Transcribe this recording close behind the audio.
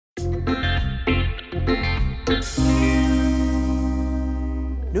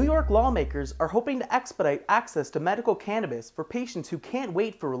New York lawmakers are hoping to expedite access to medical cannabis for patients who can't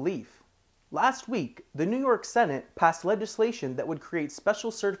wait for relief. Last week, the New York Senate passed legislation that would create special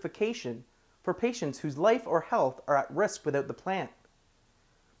certification for patients whose life or health are at risk without the plant.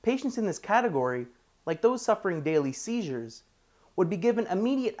 Patients in this category, like those suffering daily seizures, would be given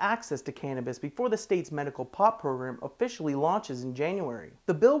immediate access to cannabis before the state's medical pot program officially launches in January.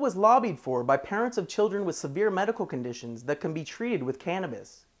 The bill was lobbied for by parents of children with severe medical conditions that can be treated with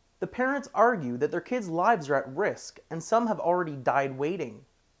cannabis. The parents argue that their kids' lives are at risk and some have already died waiting.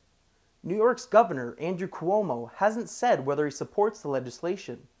 New York's Governor, Andrew Cuomo, hasn't said whether he supports the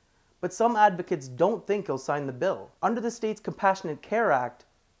legislation, but some advocates don't think he'll sign the bill. Under the state's Compassionate Care Act,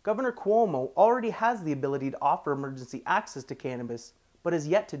 Governor Cuomo already has the ability to offer emergency access to cannabis, but has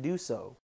yet to do so.